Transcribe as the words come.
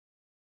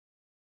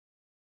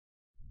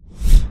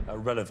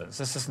relevance.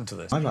 Let's listen to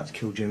this. I'd like to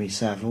kill Jimmy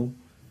Saville.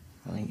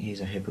 I think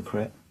he's a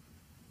hypocrite.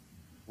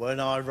 Weren't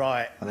I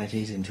right? I bet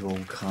he's into all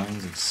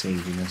kinds of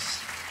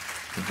seediness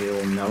that we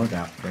all know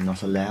about, but we're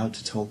not allowed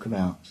to talk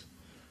about.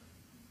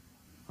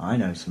 I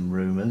know some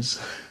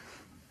rumours.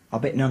 I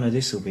bet none of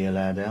this will be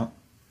allowed out.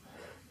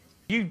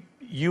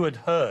 You had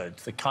heard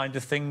the kind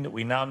of thing that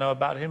we now know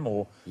about him,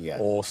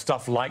 or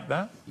stuff like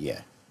that?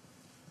 Yeah.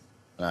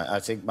 I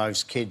think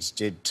most kids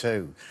did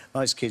too.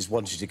 Most kids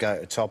wanted to go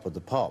to the top of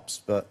the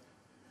pops, but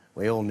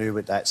we all knew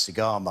what that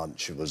cigar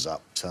muncher was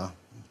up to.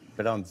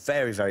 But I'm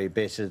very, very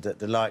bitter that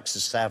the likes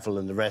of Saville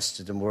and the rest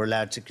of them were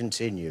allowed to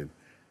continue.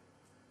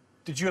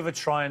 Did you ever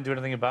try and do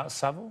anything about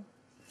Saville?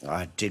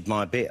 I did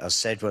my bit. I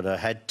said what I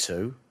had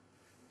to.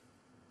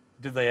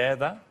 Did they air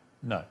that?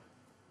 No.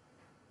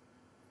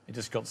 It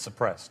just got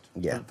suppressed.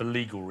 Yeah. For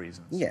legal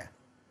reasons. Yeah.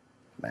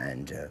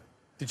 And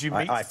did you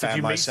meet? I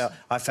found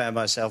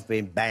myself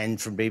being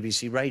banned from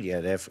BBC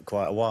Radio there for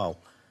quite a while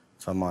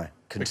for my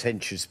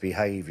contentious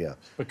behaviour.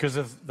 Because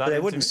of that? They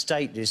wouldn't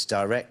state this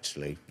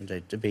directly.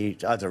 There'd be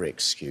other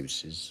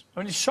excuses.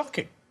 I mean, it's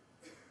shocking.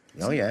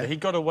 Oh, yeah. He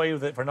got away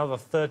with it for another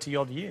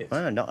 30-odd years.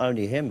 Well, not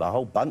only him, but a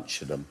whole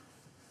bunch of them.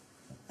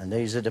 And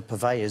these are the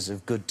purveyors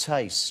of good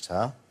taste,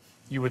 huh?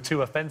 You were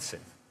too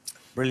offensive.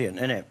 Brilliant,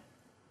 isn't it?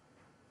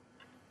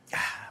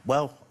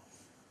 Well,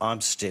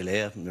 I'm still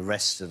here, and the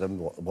rest of them,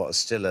 what are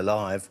still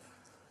alive,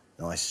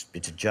 nice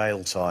bit of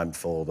jail time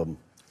for them.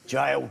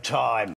 Jail time!